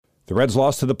The Reds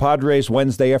lost to the Padres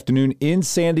Wednesday afternoon in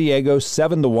San Diego,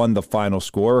 7-1 the final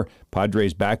score.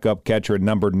 Padres backup catcher and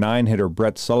number 9 hitter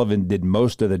Brett Sullivan did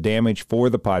most of the damage for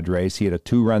the Padres. He had a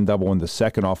 2-run double in the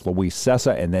second off Luis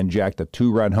Cessa and then jacked a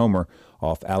 2-run homer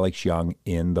off Alex Young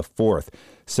in the fourth.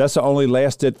 Cessa only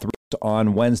lasted 3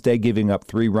 on Wednesday, giving up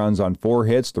 3 runs on 4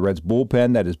 hits. The Reds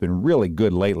bullpen, that has been really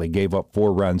good lately, gave up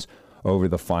 4 runs over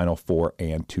the final 4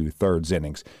 2/3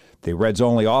 innings. The Reds'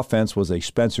 only offense was a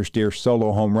Spencer Steer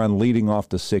solo home run leading off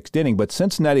the 6th inning, but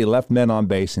Cincinnati left men on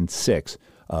base in 6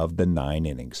 of the 9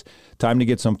 innings. Time to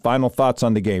get some final thoughts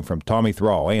on the game from Tommy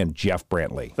Thrall and Jeff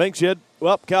Brantley. Thanks, Jed.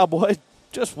 Well, Cowboy,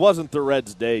 just wasn't the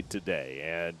Reds' day today.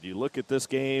 And you look at this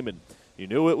game, and you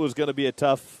knew it was going to be a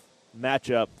tough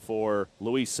matchup for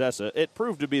Luis Cessa. It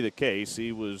proved to be the case.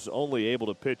 He was only able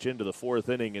to pitch into the 4th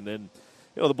inning, and then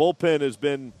the bullpen has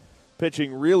been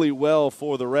pitching really well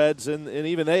for the Reds, and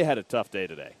even they had a tough day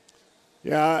today.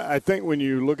 Yeah, I think when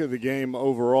you look at the game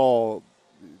overall,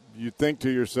 you think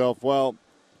to yourself, well,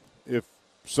 if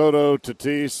Soto,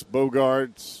 Tatis,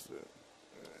 Bogarts,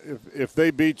 if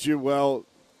they beat you, well,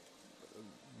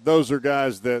 those are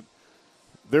guys that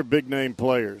they're big-name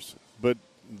players. But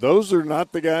those are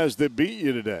not the guys that beat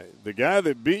you today. The guy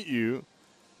that beat you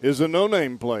is a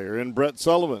no-name player in Brett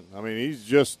Sullivan. I mean, he's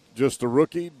just a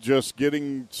rookie, just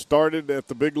getting started at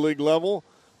the big league level.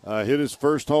 Hit his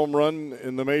first home run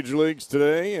in the major leagues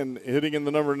today and hitting in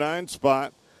the number 9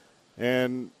 spot.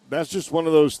 And that's just one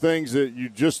of those things that you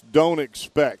just don't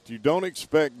expect. You don't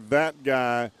expect that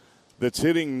guy that's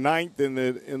hitting 9th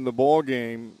in the ball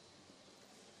game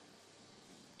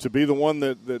to be the one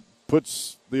that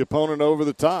puts the opponent over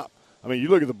the top. I mean, you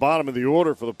look at the bottom of the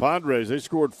order for the Padres, they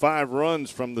scored 5 runs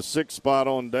from the 6th spot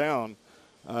on down.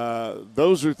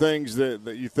 Those are things that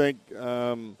you think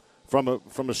from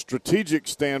a strategic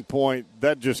standpoint,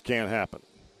 that just can't happen.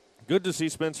 Good to see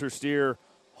Spencer Steer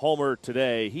homer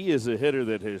today. He is a hitter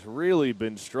that has really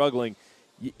been struggling.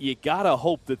 You got to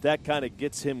hope that kind of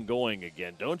gets him going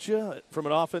again, don't you, from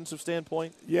an offensive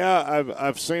standpoint? Yeah,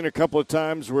 I've seen a couple of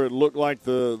times where it looked like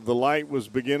the light was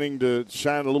beginning to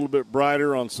shine a little bit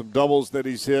brighter on some doubles that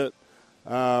he's hit,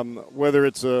 whether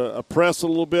it's a press a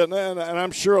little bit, and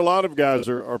I'm sure a lot of guys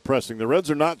are pressing. The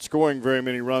Reds are not scoring very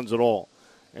many runs at all.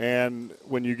 And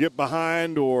when you get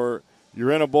behind or you're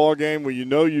in a ball game where you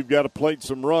know you've got to plate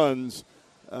some runs,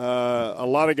 a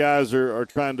lot of guys are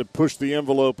trying to push the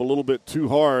envelope a little bit too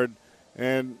hard,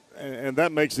 and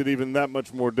that makes it even that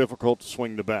much more difficult to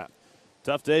swing the bat.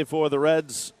 Tough day for the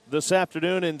Reds this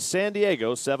afternoon in San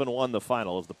Diego. 7-1 the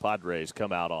final as the Padres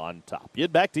come out on top.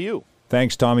 Yid, back to you.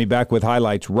 Thanks, Tommy. Back with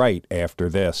highlights right after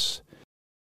this.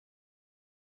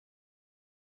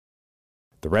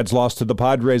 The Reds lost to the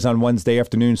Padres on Wednesday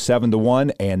afternoon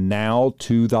 7-1, and now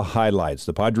to the highlights.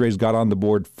 The Padres got on the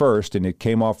board first, and it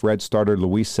came off Red starter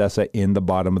Luis Cessa in the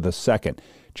bottom of the second.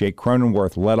 Jake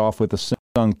Cronenworth led off with a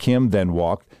Sung Kim, then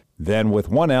walked. Then with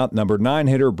 1 out, number 9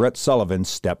 hitter Brett Sullivan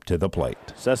stepped to the plate.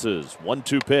 Cessa's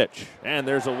 1-2 pitch, and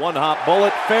there's a one-hop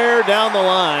bullet fair down the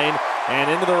line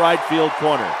and into the right field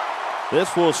corner.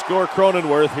 This will score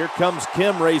Cronenworth. Here comes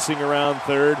Kim racing around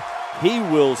third. He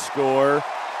will score.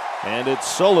 And it's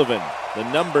Sullivan, the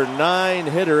number 9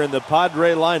 hitter in the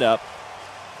Padre lineup,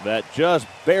 that just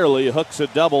barely hooks a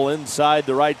double inside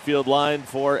the right field line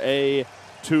for a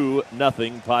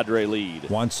 2-0 Padre lead.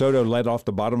 Juan Soto led off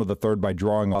the bottom of the third by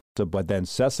drawing off, but then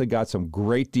Cessa got some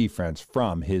great defense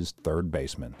from his third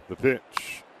baseman. The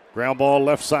pitch. Ground ball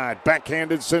left side.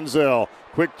 Backhanded Senzel.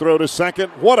 Quick throw to second.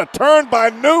 What a turn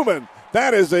by Newman.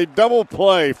 That is a double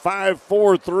play.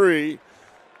 5-4-3.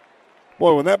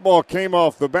 Boy, when that ball came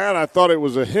off the bat, I thought it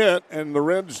was a hit, and the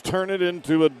Reds turn it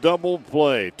into a double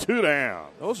play. 2 down.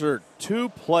 Those are 2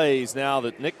 plays now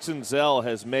that Nick Senzel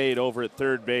has made over at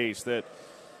third base that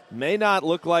may not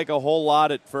look like a whole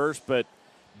lot at first, but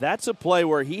that's a play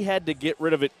where he had to get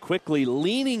rid of it quickly,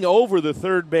 leaning over the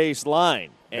third base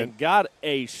line, and got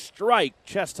a strike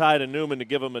chest high to Newman to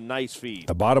give him a nice feed.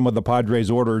 The bottom of the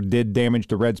Padres order did damage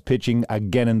the Reds pitching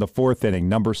again in the 4th inning.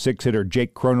 Number 6 hitter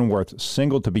Jake Cronenworth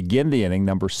singled to begin the inning.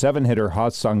 Number 7 hitter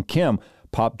Ha-Sung Kim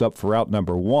popped up for out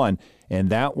number 1, and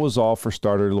that was all for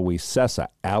starter Luis Cessa.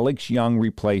 Alex Young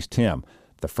replaced him.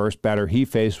 The first batter he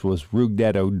faced was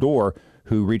Rugdet Odor,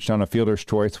 who reached on a fielder's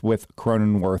choice with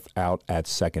Cronenworth out at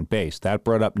second base. That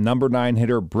brought up number 9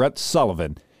 hitter Brett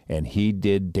Sullivan, and he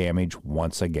did damage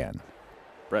once again.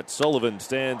 Brett Sullivan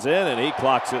stands in, and he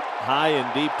clocks it high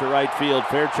and deep to right field.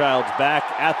 Fairchild's back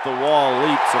at the wall,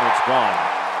 leaps, and it's gone.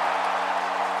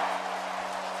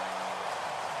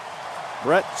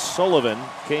 Brett Sullivan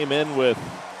came in with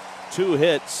 2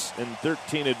 hits and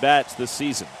 13 at-bats this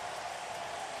season.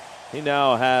 He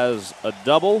now has a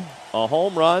double, a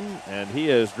home run, and he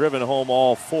has driven home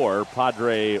all 4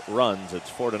 Padre runs. It's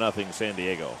 4-0 San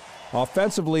Diego.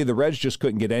 Offensively, the Reds just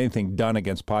couldn't get anything done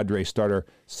against Padres starter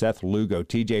Seth Lugo.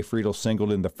 T.J. Friedl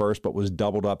singled in the first but was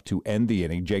doubled up to end the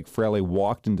inning. Jake Fraley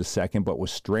walked into second but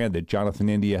was stranded. Jonathan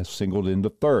India singled into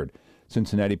third.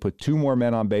 Cincinnati put 2 more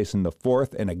men on base in the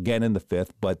fourth and again in the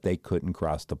fifth, but they couldn't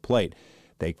cross the plate.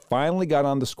 They finally got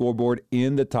on the scoreboard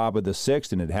in the top of the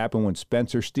sixth, and it happened when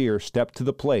Spencer Steer stepped to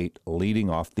the plate,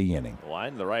 leading off the inning.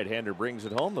 Line, the right-hander brings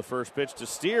it home. The first pitch to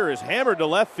Steer is hammered to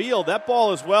left field. That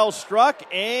ball is well struck,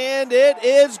 and it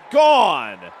is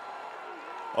gone.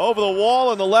 Over the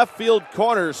wall in the left field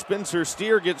corner, Spencer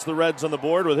Steer gets the Reds on the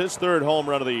board with his 3rd home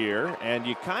run of the year, and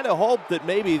you kind of hope that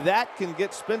maybe that can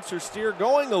get Spencer Steer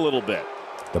going a little bit.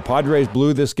 The Padres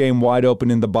blew this game wide open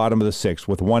in the bottom of the 6th.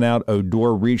 With 1 out,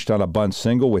 Odor reached on a bunt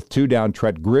single. With 2 down,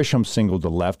 Trent Grisham singled to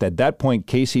left. At that point,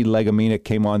 Casey Legumina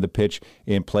came on the pitch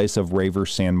in place of Raver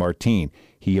Sanmartin.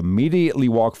 He immediately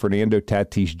walked Fernando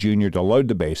Tatis Jr. to load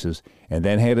the bases and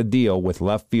then had a deal with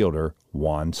left fielder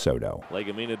Juan Soto.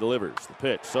 Legumina delivers the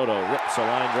pitch. Soto rips a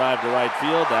line drive to right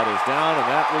field. That is down, and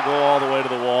that will go all the way to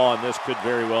the wall, and this could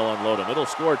very well unload him. It'll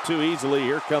score 2 easily.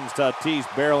 Here comes Tatis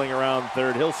barreling around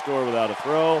third. He'll score without a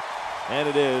throw, and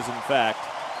it is, in fact,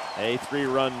 a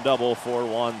 3-run double for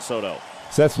Juan Soto.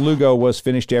 Seth Lugo was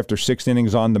finished after 6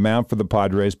 innings on the mound for the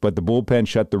Padres, but the bullpen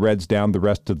shut the Reds down the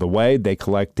rest of the way. They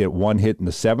collected 1 hit in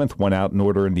the 7th, 1 out in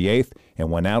order in the 8th, and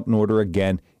 1 out in order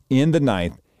again in the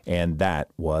 9th, and that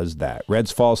was that.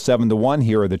 Reds fall 7-1.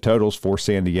 Here are the totals for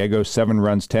San Diego: 7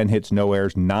 runs, 10 hits, no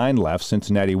errors, 9 left.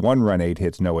 Cincinnati 1 run, 8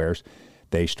 hits, no errors.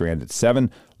 They stranded 7.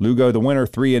 Lugo the winner,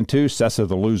 3-2. Sessa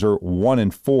the loser,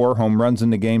 1-4. Home runs in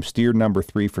the game: Steer number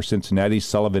 3 for Cincinnati,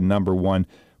 Sullivan number 1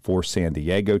 for San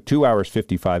Diego. 2 hours,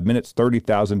 55 minutes,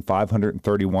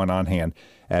 30,531 on hand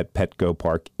at Petco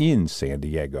Park in San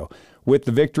Diego. With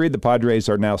the victory, the Padres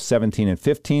are now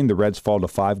 17-15. The Reds fall to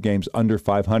 5 games under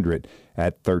 500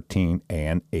 at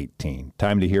 13-18.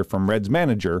 Time to hear from Reds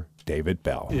manager David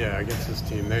Bell. Yeah, against this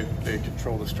team, they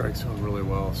control the strike zone really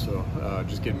well. So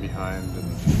just getting behind,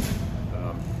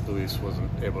 and Luis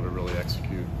wasn't able to really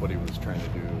execute what he was trying to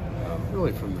do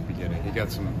really from the beginning.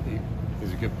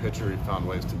 He's a good pitcher. He found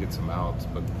ways to get some outs,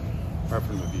 but right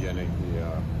from the beginning,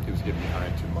 he was getting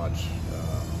behind too much.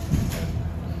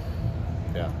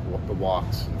 The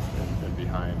walks and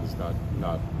behind is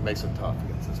not makes it tough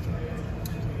against this team.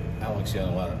 Alex, you had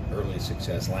a lot of early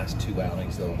success. Last 2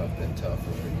 outings, though, have been tough.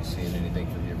 Are you seeing anything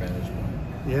from your vantage point?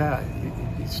 Yeah,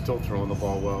 he's still throwing the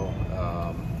ball well.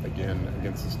 Again,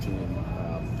 against this team,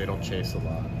 they don't chase a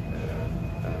lot.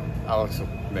 And Alex will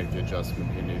make the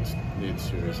adjustment he needs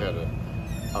to. He's had an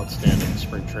outstanding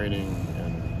spring training,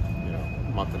 and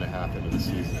a month and a half into the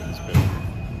season,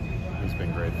 he's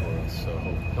been great for us. So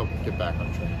he'll get back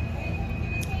on track.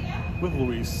 With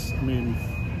Luis, I mean,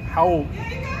 how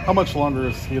much longer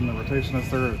is he in the rotation? Is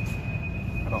there,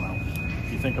 I don't know,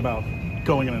 do you think about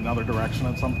going in another direction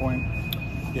at some point?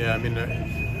 Yeah, I mean,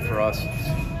 for us,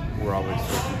 we're always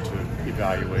looking to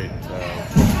evaluate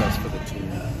what's best for the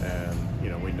team, and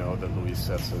we know that Luis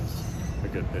Sessa is a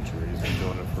good pitcher. He's been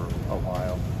doing it for a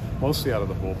while, mostly out of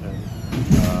the bullpen,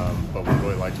 but we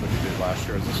really liked what he did last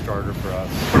year as a starter for us.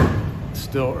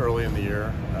 Still early in the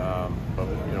year, but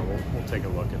we'll take a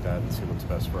look at that and see what's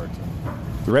best for our team.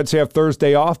 The Reds have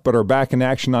Thursday off, but are back in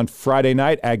action on Friday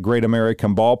night at Great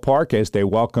American Ballpark as they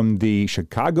welcome the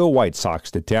Chicago White Sox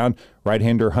to town.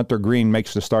 Right-hander Hunter Green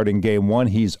makes the start in Game 1.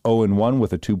 He's 0-1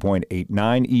 with a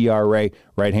 2.89 ERA.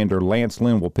 Right-hander Lance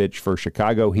Lynn will pitch for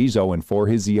Chicago. He's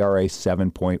 0-4. His ERA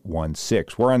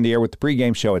 7.16. We're on the air with the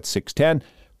pregame show at 6:10.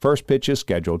 First pitch is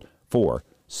scheduled for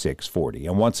 6:40.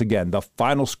 And once again, the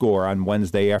final score on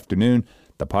Wednesday afternoon,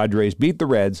 the Padres beat the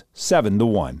Reds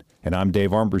 7-1. And I'm Dave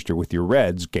Armbruster with your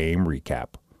Reds game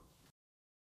recap.